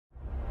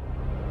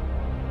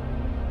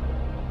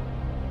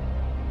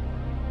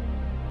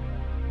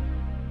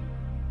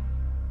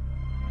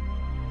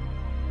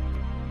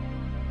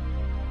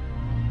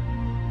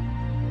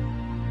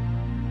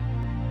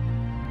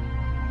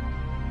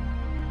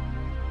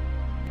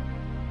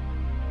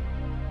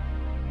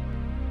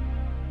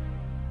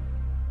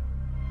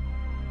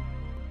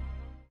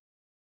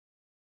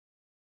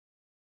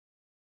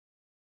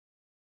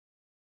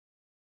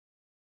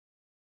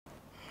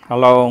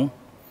Hello.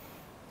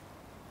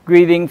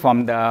 Greeting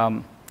from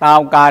the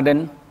Tao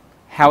Garden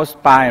Health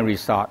Spa and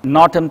Resort,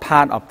 northern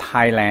part of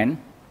Thailand.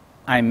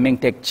 I'm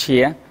Mantak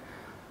Chia.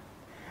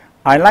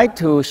 I'd like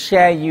to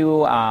share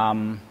you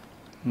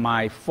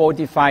my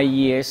 45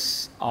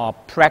 years of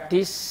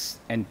practice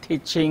and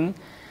teaching,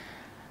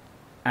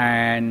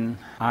 and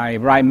I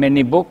write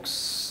many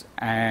books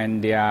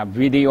and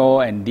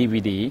video and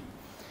DVD.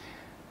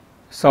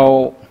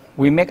 So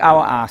we make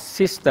our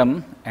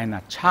system and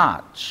a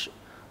charge.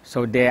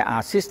 So there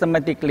are system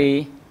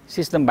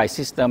by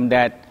system,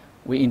 that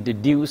we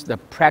introduce the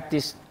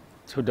practice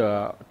to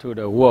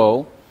the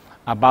world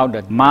about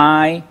the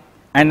mind,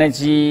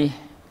 energy,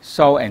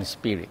 soul, and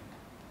spirit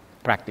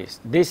practice.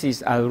 This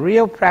is a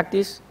real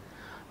practice.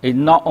 It's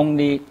not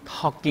only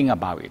talking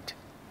about it.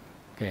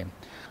 Okay.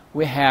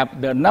 We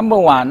have the number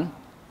one,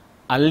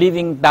 a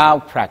living Tao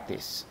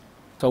practice.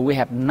 So we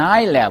have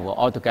 9 levels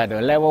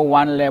altogether: level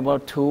 1, level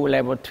 2,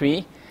 level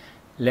 3,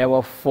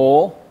 level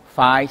 4,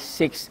 5,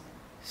 6,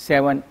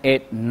 7,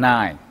 8,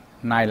 9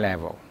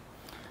 levels.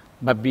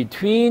 But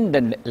between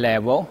the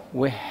level,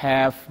 we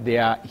have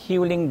the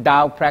healing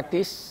Tao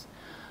practice,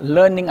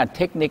 learning a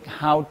technique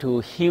how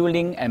to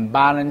healing and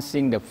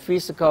balancing the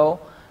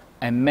physical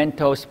and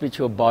mental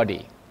spiritual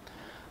body.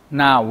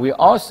 Now we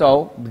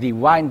also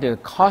divide the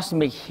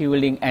cosmic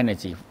healing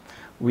energy.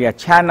 We are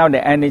channel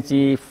the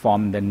energy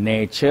from the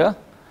nature,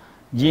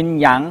 yin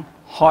yang,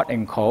 hot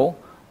and cold,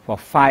 for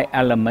 5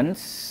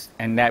 elements,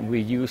 and that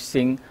we're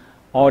using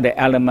all the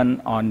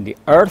elements on the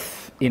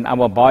earth, in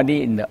our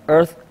body, in the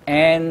earth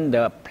and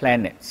the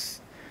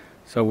planets.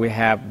 So we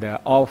have the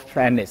all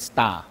planet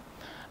star.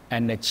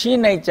 And the Chi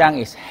Nei Chang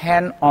is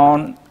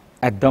hand-on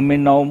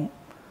abdominal,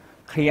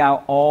 clear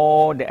out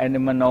all the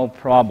animal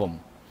problem.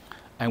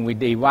 And we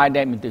divide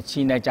them into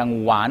Chi Nei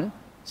Chang 1,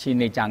 Chi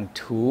Nei Chang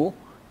 2,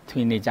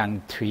 Chi Nei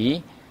Chang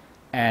 3,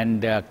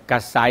 and the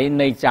Kasai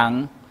Nei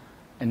Chang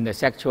and the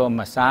sexual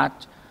massage.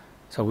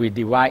 So we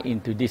divide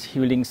into this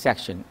healing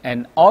section.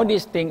 And all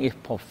these things is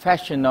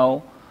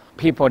professional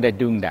people that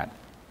doing that.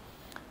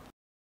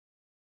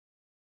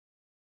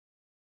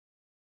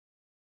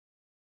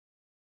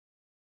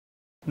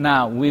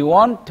 Now we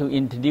want to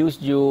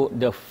introduce you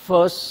the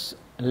first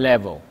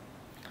level.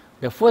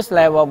 The first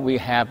level, we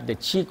have the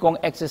Qigong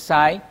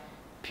exercise,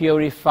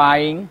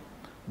 purifying,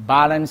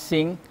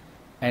 balancing,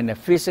 and the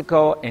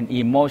physical and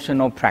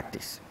emotional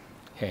practice.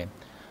 Okay.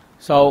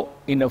 So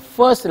in the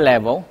first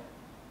level,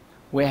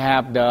 we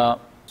have the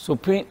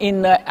supreme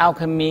inner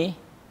alchemy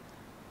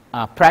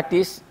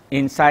practice.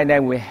 Inside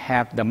that we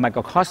have the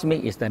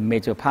microcosmic is the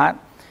major part.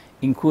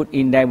 Include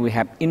in that we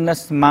have inner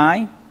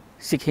smile,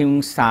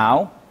 seeking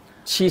sound,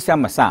 chi sa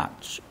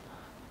massage.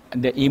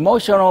 The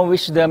emotional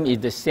wisdom is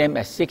the same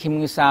as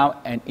seeking sound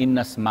and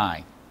inner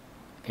smile.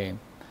 Okay.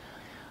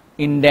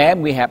 In there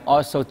we have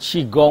also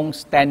Qigong,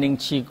 standing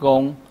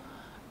Qigong,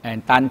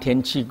 and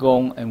Dantian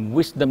Qigong, and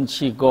wisdom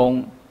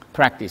Qigong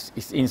practice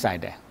is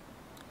inside there.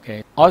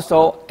 Okay.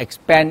 Also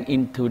expand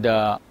into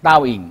the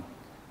Taoism,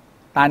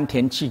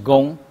 Dantian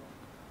Qigong,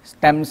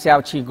 stem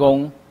cell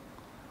Qigong,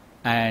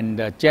 and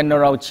the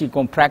general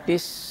Qigong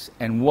practice,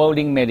 and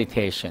whirling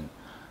meditation.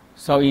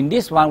 So in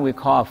this one we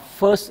call a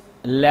first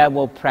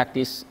level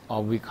practice,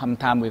 or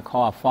sometimes we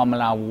call a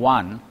Formula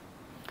 1.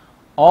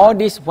 All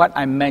this what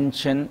I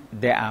mentioned,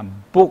 there are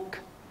book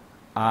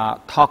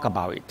talk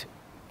about it.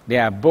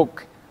 There are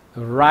book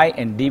write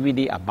and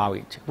DVD about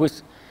it,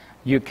 which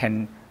you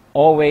can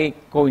always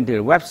go into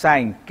the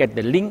website and get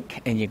the link,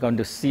 and you're going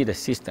to see the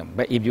system.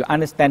 But if you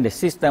understand the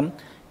system,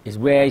 it's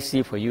very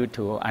easy for you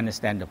to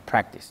understand the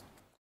practice.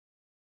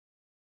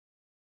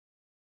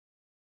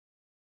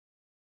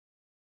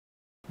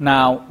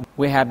 Now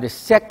we have the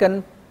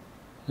second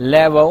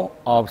level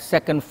of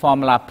second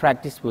formula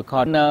practice we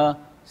call inner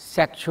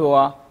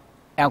sexual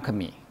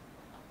alchemy.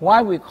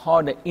 Why we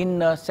call the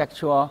inner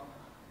sexual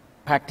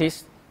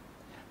practice?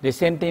 The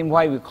same thing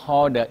why we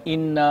call the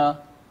inner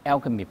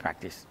alchemy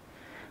practice.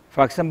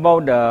 For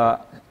example, the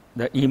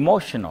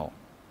emotional,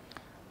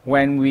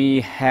 when we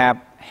have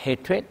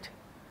hatred,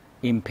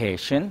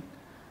 impatience,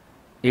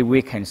 if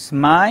we can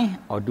smile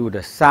or do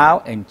the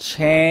sound and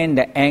change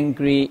the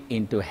angry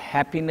into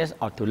happiness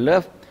or to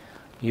love,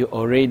 you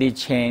already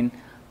change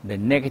the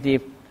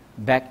negative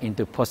back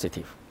into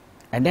positive.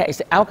 And that is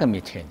the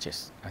alchemy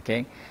changes.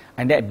 Okay?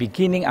 And that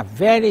beginning are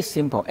very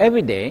simple.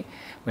 Every day,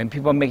 when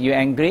people make you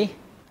angry,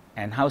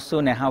 and how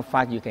soon and how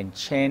fast you can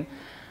change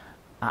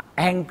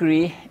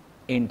angry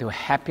into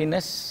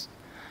happiness.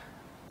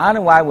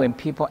 Otherwise, when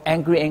people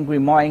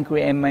more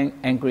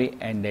angry,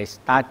 and they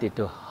started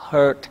to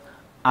hurt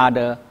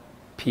other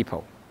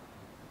people.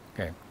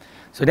 Okay.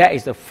 So that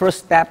is the first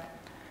step,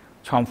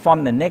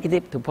 transform the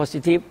negative to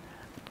positive,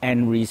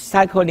 and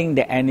recycling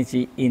the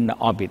energy in the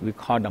orbit. We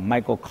call the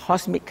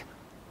microcosmic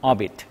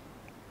orbit.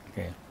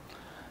 Okay.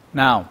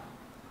 Now,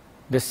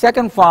 the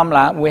second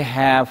formula, we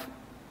have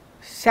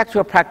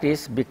sexual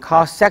practice,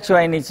 because sexual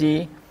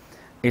energy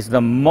is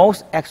the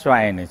most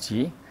extra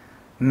energy.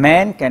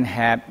 Men can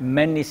have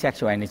many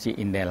sexual energy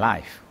in their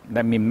life.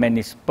 That means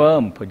many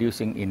sperm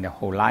producing in the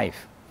whole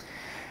life.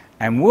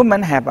 And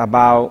women have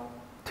about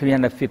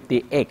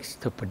 350 eggs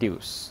to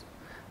produce.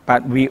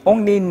 But we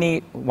only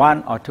need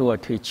 1 or 2 or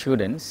 3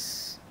 children.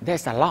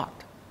 That's a lot.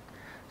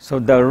 So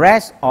the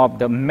rest of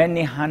the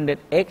many hundred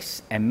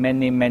eggs and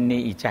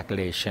many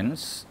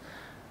ejaculations,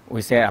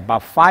 we say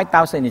about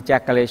 5,000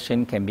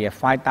 ejaculation can be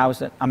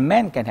a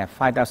man can have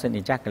 5,000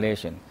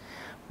 ejaculation.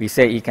 We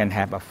say he can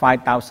have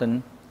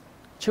 5,000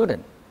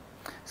 children.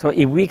 So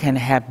if we can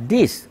have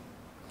this,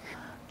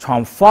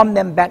 transform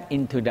them back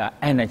into the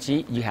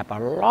energy, you have a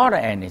lot of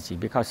energy,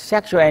 because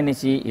sexual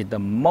energy is the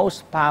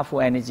most powerful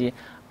energy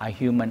a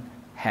human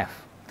have.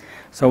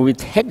 So we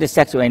take the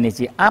sexual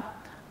energy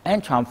up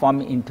and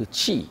transform it into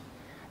Qi,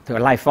 to a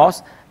life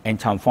force, and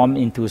transform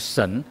it into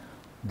Shen,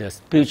 the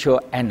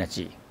spiritual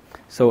energy.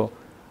 So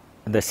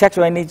the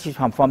sexual energy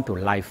transform to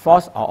life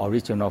force or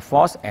original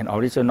force, and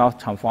original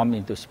transform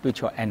into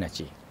spiritual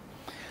energy.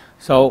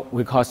 So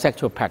we call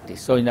sexual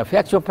practice. So in the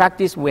sexual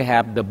practice, we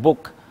have the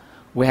book,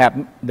 we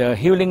have the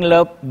Healing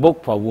Love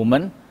book for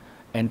women,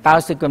 and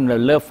Taoist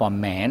love for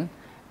man,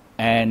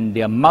 and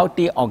the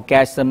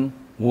multi-orgasm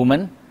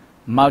woman,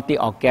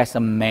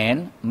 multi-orgasm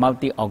man,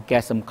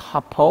 multi-orgasm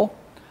couple,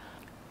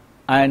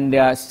 and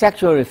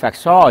sexual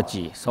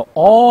reflexology. So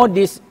all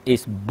this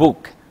is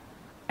book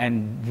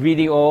and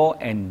video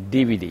and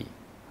DVD.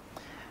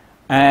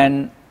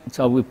 And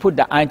so we put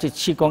the Ai Chi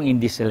Qigong in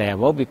this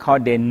level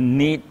because they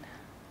need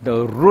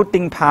the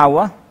rooting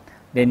power,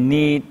 they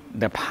need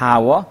the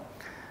power,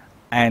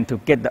 and to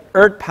get the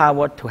earth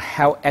power to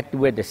help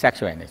activate the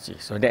sexual energy.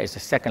 So that is the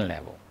second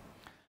level.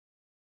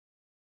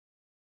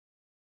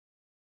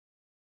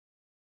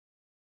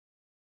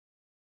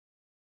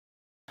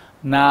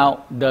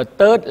 Now, the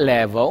third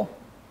level,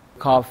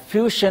 called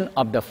fusion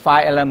of the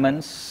 5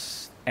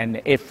 elements and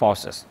the 8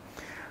 forces.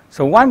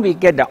 So once we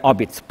get the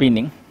orbit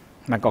spinning,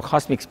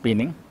 microcosmic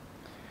spinning,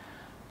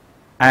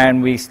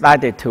 and we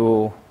started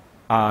to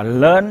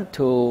learn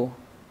to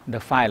the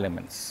 5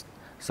 elements.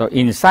 So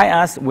inside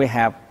us, we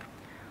have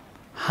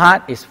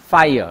heart is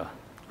fire.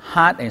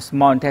 Heart and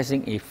small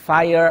intestine is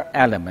fire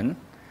element.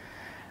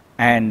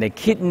 And the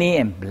kidney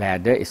and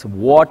bladder is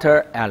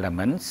water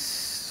elements.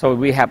 So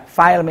we have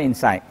 5 elements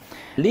inside.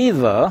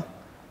 Liver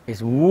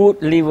is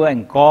wood, liver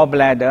and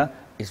gallbladder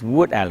is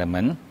wood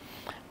element.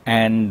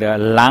 And the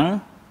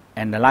lung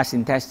and the large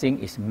intestine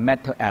is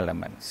metal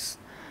elements.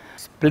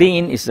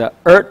 Spleen is the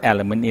earth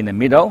element in the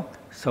middle.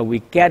 So we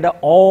gather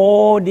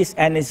all this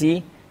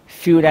energy,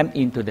 fill them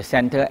into the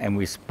center, and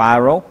we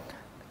spiral.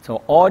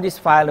 So all these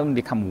 5 elements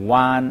become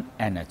one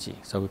energy.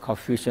 So we call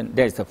fusion.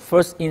 That is the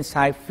first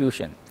inside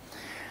fusion.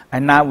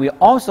 And now we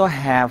also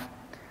have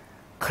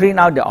clean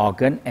out the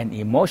organ and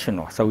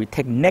emotional. So we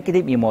take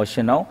negative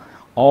emotional,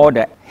 all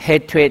the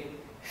hatred,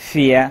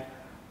 fear,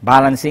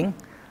 balancing,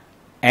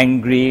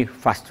 angry,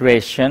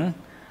 frustration,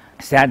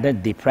 sadness,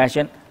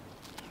 depression,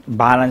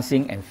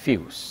 balancing and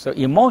fuse. So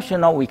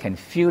emotional, we can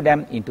fill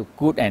them into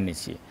good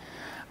energy.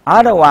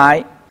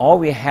 Otherwise, all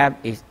we have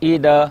is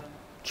either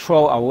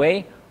throw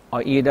away,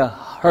 or either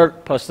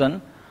hurt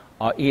person,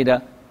 or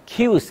either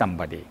kill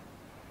somebody.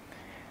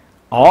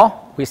 Or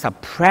we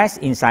suppress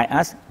inside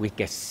us, we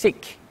get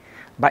sick.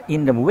 But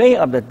in the way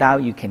of the Tao,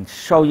 you can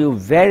show you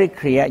very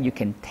clear, you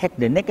can take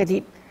the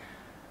negative,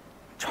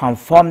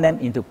 transform them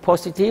into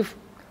positive,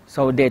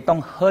 so they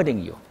don't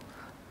hurting you,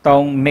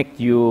 don't make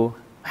you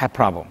have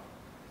problem.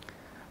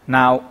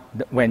 Now,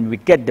 when we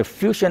get the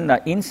fusion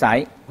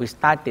inside, we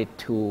started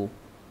to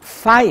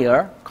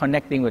fire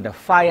connecting with the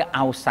fire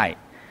outside,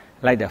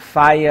 like the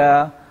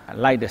fire,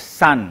 like the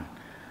sun,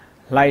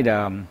 like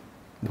the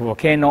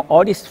volcano,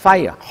 all this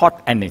fire,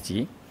 hot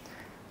energy,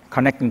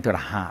 connecting to the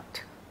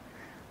heart.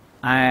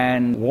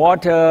 And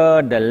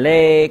water, the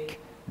lake,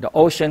 the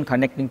ocean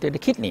connecting to the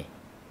kidney.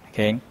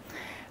 Okay?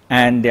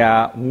 And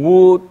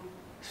wood,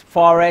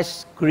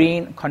 forest,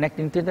 green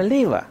connecting to the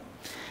liver.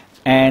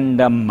 And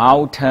the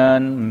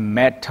mountain,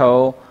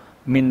 metal,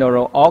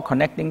 mineral, all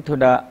connecting to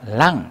the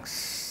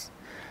lungs.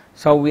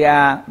 So we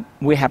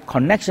have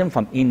connection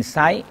from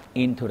inside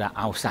into the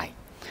outside.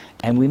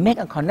 And we make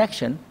a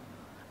connection,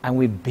 and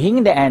we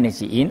bring the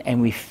energy in,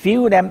 and we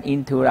fill them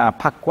into a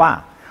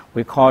pakwa.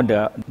 We call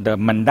the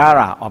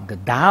mandala of the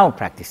Tao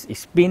practice.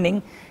 It's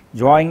spinning,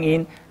 drawing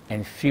in,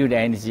 and fill the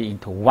energy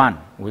into one.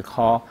 We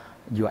call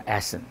your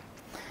essence.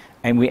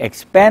 And we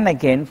expand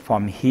again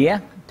from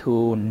here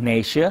to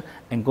nature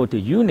and go to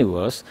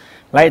universe,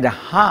 like the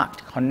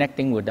heart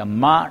connecting with the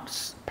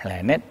Mars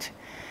planet,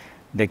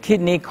 the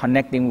kidney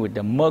connecting with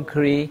the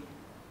Mercury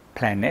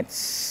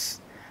planets,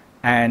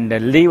 and the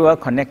liver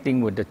connecting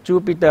with the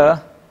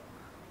Jupiter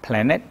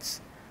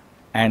planets,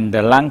 and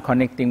the lung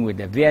connecting with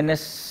the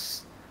Venus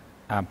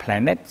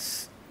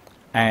planets,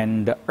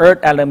 and the earth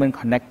element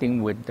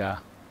connecting with the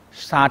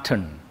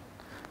Saturn.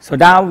 So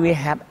now we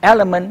have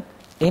element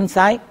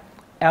inside,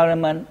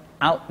 element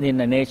out in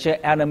the nature,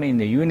 element in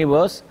the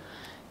universe.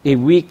 If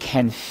we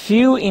can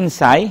feel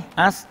inside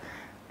us,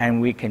 and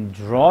we can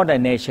draw the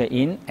nature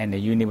in and the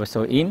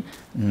universal in,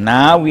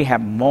 now we have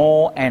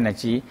more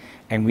energy,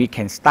 and we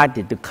can start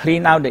to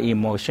clean out the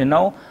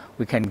emotional.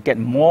 We can get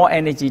more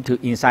energy to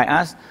inside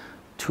us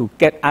to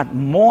get out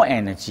more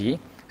energy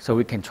so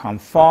we can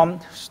transform,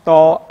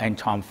 store, and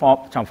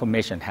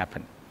transformation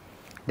happen.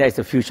 That is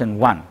the fusion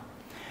 1.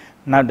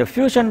 Now the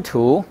fusion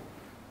 2,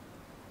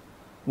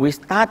 we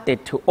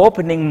started to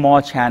opening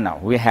more channel.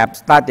 We have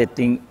started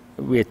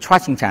with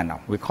trusting channel.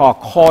 We call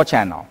core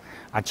channel.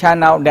 A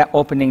channel that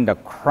opening the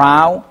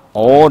crown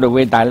all the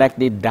way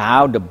directly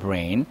down the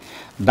brain,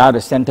 down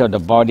the center of the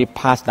body,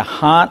 past the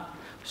heart,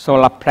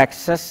 solar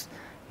plexus,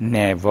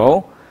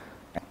 navel,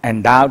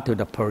 and down to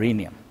the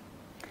perineum.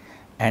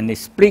 And it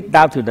split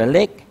down to the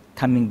leg,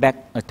 coming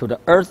back to the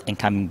earth and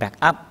coming back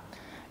up,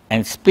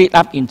 and split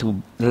up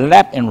into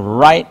left and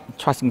right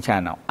trusting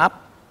channel,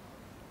 up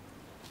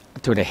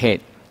to the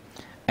head,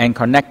 and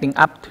connecting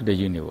up to the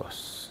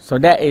universe. So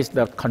that is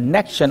the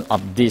connection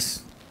of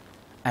this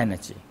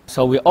energy.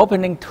 So we're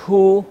opening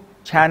 2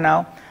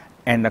 channels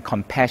and the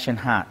compassion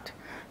heart.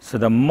 So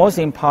the most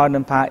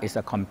important part is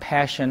the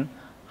compassion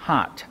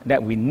heart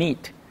that we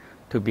need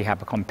to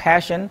have a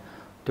compassion,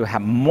 to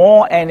have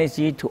more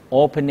energy to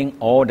opening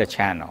all the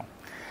channel.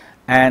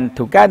 And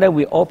together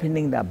we're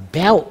opening the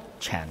belt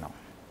channel,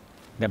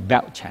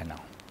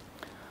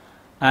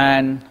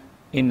 And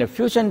in the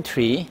fusion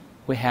 3,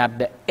 we have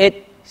the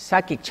 8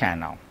 psychic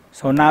channel.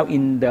 So now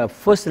in the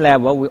first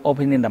level, we're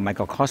opening the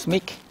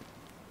microcosmic.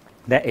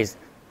 That is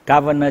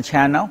governor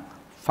channel,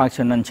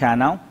 functional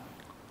channel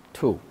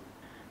 2.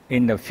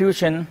 In the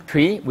fusion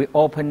 3, we're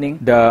opening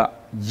the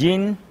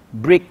yin,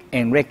 brick,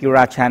 and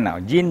regular channel.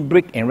 Yin,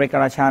 brick, and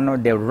regular channel,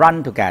 they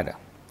run together.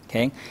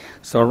 Okay?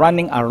 So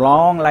running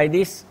along like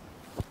this,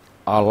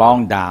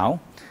 along down,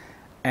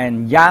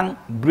 and yang,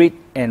 brick,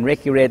 and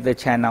regulator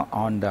channel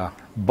on the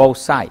both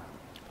sides,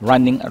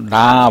 running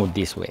down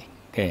this way.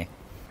 Okay?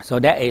 So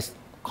that is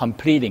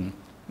completing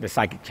the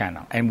psychic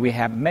channel. And we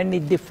have many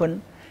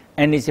different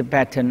energy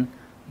patterns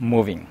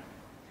moving.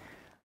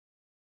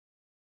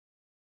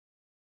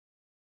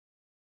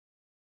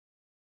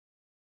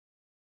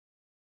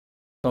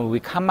 So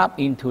we come up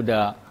into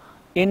the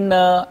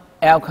inner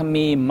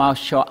alchemy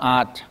martial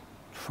art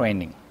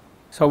training.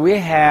 So we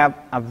have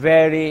a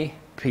very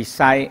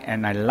precise,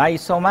 and I like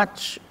so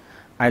much.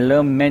 I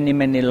learned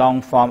many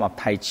long forms of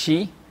Tai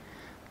Chi,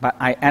 but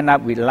I end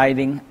up with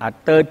lighting a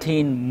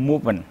 13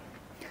 movement.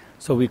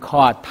 So we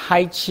call it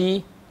Tai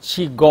Chi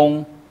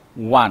Qigong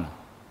 1.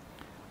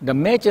 The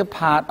major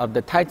part of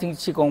the Tai Chi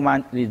Qigong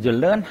 1 is to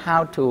learn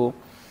how to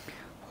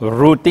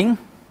rooting,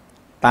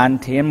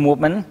 Dantian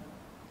movement,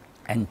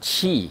 and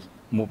Qi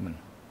movement,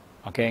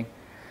 okay,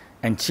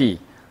 and Qi.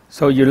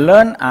 So you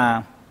learn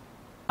a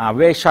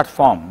very short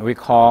form we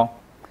call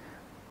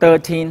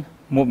 13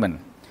 movement.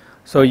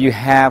 So you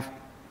have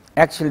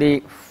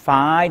actually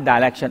 5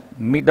 directions: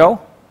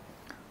 middle,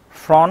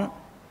 front,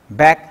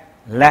 back,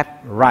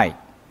 left, right,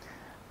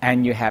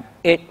 and you have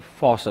 8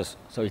 forces.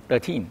 So it's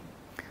 13.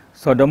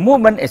 So the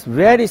movement is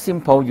very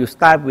simple. You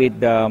start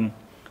with the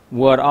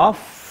word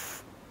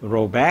of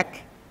roll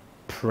back,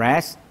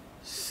 press,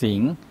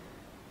 sing,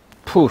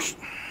 push,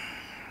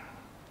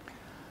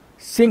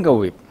 single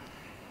whip,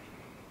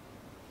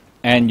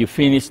 and you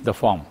finish the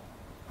form,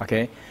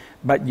 okay?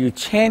 But you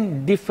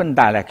change different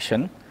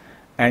direction,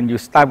 and you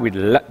start with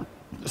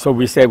so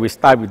we say we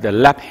start with the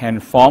left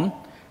hand form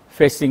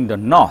facing the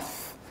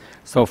north.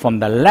 So from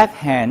the left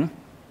hand,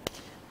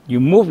 you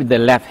move with the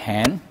left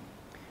hand,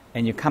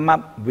 and you come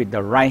up with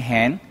the right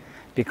hand,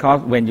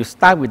 because when you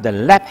start with the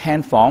left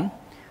hand form,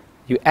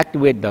 you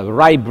activate the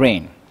right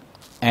brain,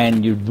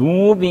 and you're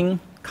moving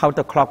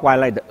counterclockwise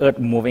like the earth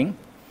moving,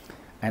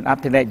 and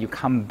after that you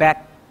come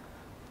back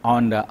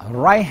on the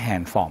right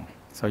hand form.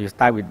 So you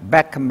start with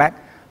back, come back,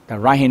 the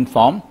right hand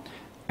form,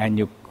 and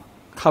you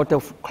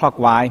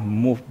counterclockwise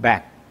move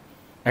back,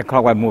 and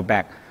clockwise move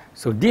back.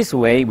 So this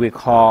way we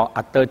call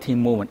a 13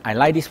 movement. I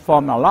like this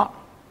form a lot.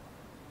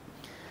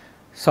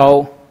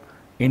 So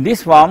in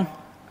this form,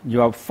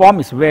 your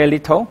form is very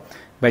little,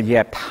 but you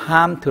have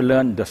time to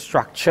learn the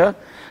structure,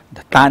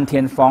 the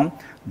Dantian form,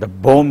 the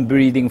bone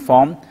breathing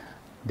form,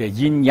 the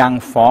yin-yang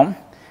form,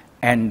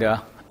 and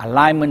the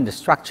alignment, the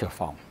structure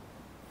form.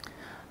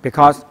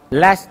 Because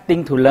less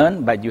thing to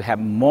learn, but you have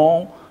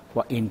more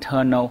for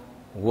internal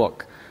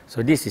work.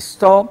 So this is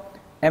so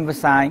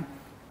emphasized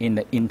in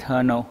the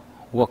internal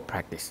work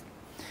practice.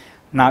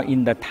 Now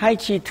in the Tai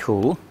Chi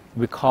 2,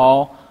 we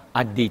call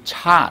a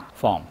discharge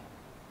form.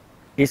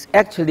 It's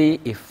actually,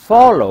 it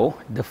follows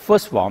the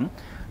first form.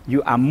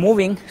 You are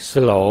moving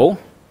slow,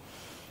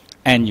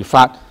 and you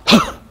fart,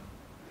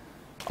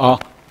 or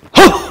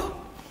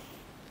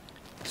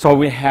so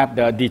we have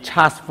the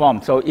discharge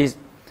form. So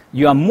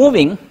you are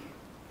moving,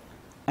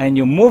 and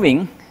you're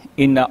moving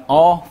in the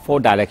all 4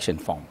 direction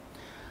form.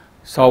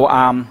 So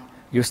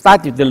you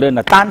started to learn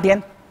the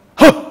Dantian,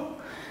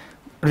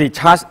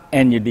 discharge,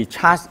 and you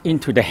discharge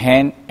into the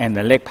hand and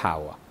the leg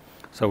power.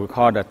 So we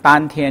call the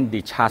Dantian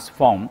discharge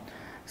form.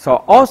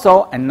 So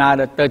also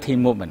another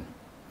 13 movement,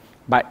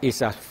 but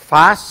it's a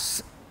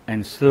fast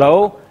and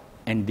slow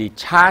and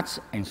discharge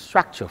and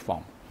structure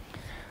form.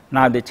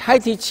 Now the Tai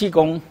Chi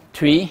Qigong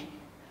 3,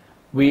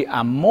 we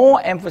are more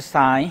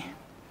emphasized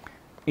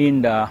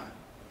in the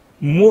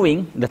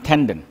moving the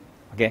tendon,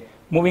 okay,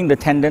 moving the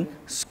tendon,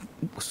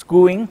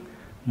 screwing,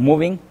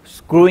 moving,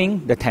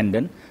 screwing the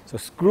tendon. So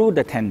screw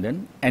the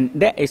tendon, and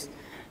that is,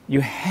 you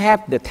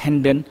have the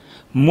tendon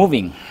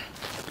moving.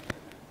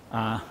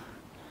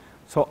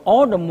 So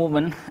all the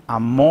movement are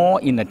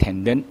more in the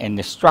tendon and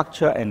the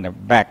structure and the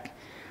back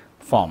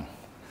form.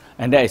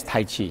 And that is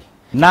Tai Chi.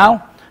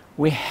 Now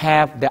we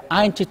have the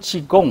Iron Chi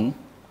Gong,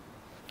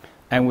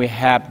 and we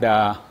have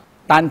the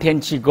Dan Tian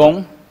Chi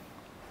Gong,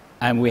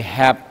 and we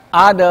have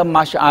other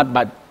martial art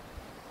but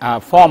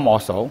form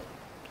also.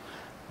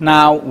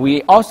 Now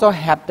we also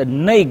have the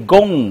Nei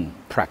Gong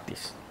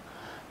practice.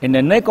 In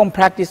the Nei Gong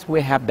practice,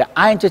 we have the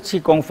Iron Chi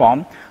Gong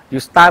form. You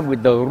start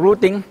with the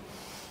rooting,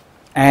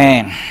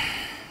 and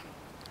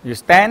you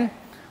stand,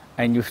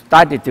 and you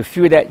started to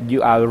feel that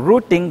you are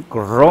rooting,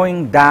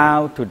 growing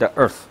down to the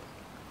earth.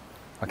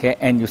 Okay,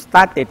 and you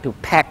started to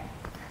pack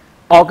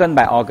organ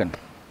by organ.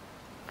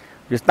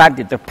 You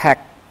started to pack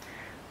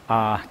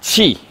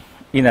Qi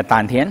in the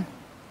Dantian,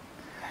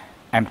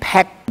 and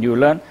pack, you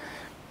learn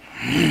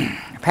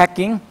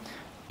packing,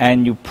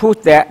 and you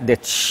put that the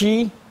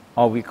Qi,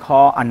 or we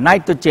call a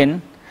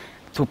nitrogen,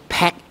 to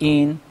pack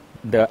in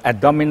the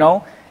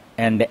abdominal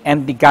and the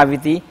empty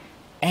cavity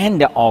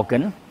and the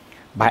organ.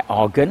 By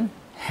organ,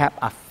 have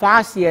a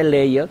fascia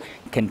layer,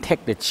 can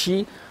take the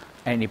Qi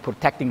and it's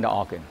protecting the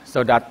organ.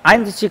 So that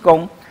Iron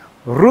Qigong,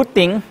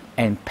 rooting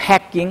and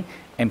packing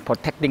and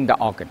protecting the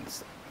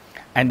organs.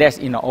 And that's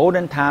in the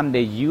olden time they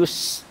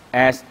use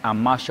as a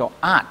martial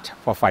art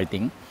for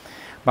fighting.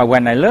 But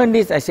when I learned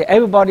this, I said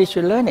everybody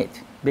should learn it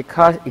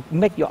because it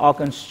makes your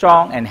organs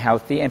strong and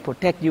healthy and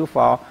protect you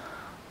for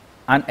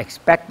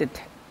unexpected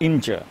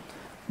injury.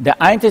 The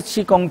Iron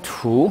Qigong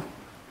 2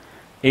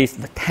 is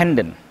the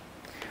tendon.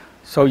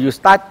 So you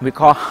start, we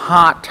call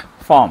heart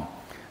form.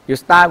 You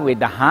start with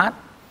the heart.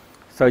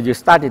 So you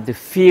started to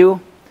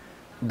feel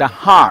the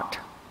heart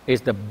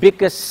is the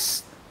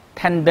biggest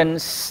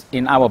tendons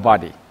in our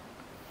body.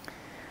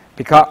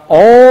 Because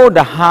all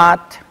the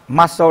heart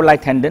muscle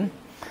like tendon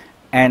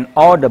and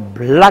all the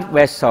blood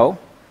vessel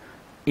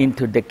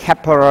into the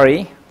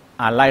capillary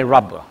are like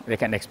rubber. They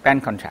can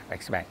expand, contract,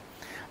 expand.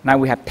 Now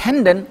we have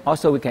tendon,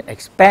 also we can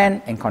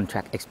expand and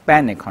contract,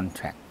 expand and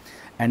contract.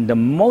 And the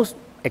most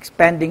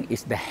expanding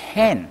is the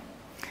hand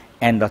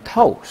and the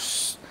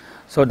toes.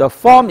 So the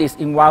form is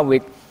involved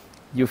with,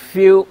 you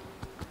feel,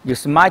 you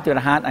smile to the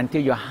heart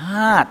until your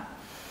heart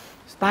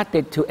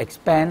started to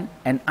expand,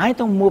 and I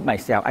don't move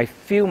myself. I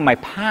feel my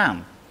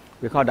palm,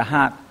 we call the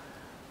heart,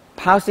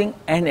 pulsing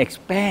and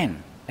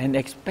expand, and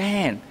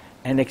expand,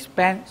 and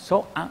expand,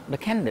 so the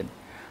tendon.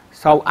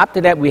 So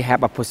after that, we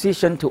have a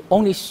position to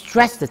only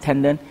stretch the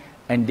tendon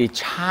and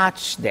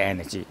discharge the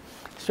energy.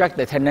 Stretch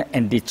the tendon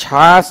and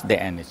discharge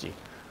the energy.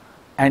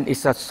 And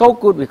it's so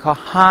good, we call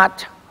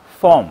heart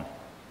form.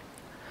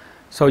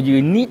 So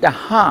you need the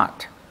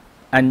heart,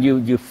 and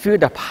you feel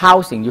the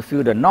pulsing, you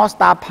feel the North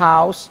Star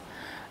pulse,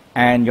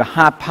 and your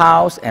heart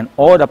pulse, and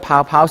all the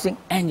pulsing,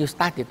 and you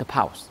started to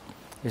pulse.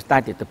 You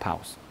started to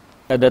pulse.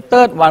 The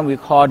third one we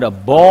call the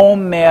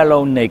bone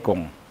marrow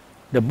Neigong.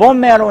 The bone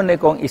marrow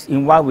Neigong is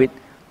involved with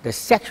the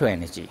sexual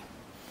energy,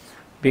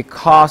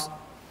 because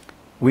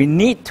we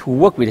need to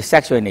work with the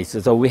sexual energy.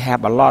 So we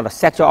have a lot of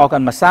sexual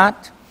organ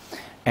massage,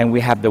 and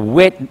we have the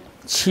weight,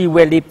 Qi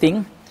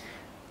weightlifting,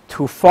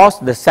 to force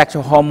the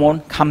sexual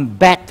hormone come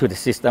back to the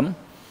system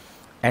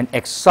and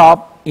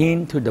absorb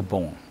into the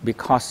bone,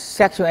 because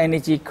sexual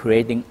energy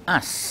creating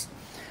us.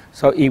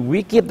 So if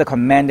we give the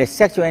command that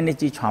sexual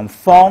energy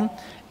transform,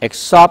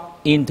 absorb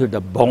into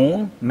the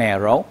bone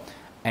marrow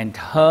and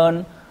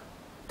turn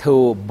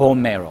to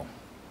bone marrow.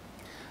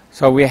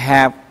 So we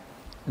have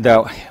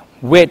the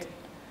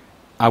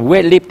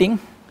weightlifting,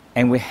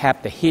 and we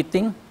have the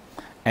heating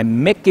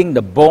and making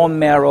the bone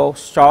marrow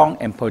strong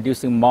and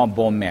producing more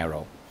bone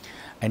marrow.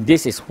 And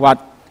this is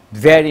what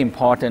very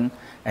important,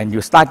 and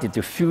you started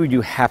to feel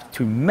you have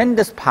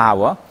tremendous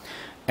power.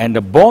 And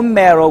the bone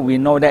marrow, we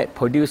know that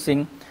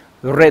producing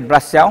red blood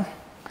cell,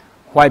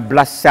 white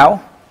blood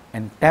cell,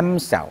 and stem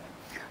cell.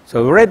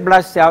 So red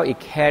blood cell, it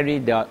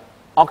carries the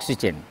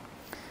oxygen.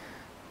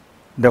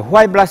 The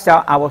white blood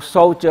cell, our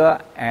soldier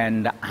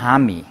and the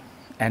army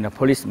and the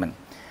policeman.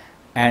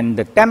 And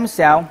the stem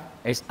cell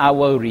is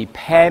our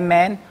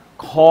repairman,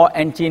 core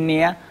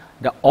engineer,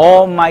 the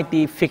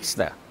almighty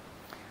fixer.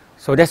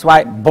 So that's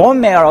why bone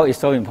marrow is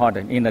so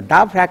important. In the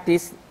Tao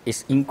practice,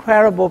 it's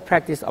incredible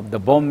practice of the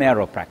bone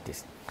marrow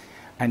practice.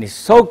 And it's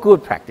so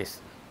good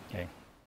practice.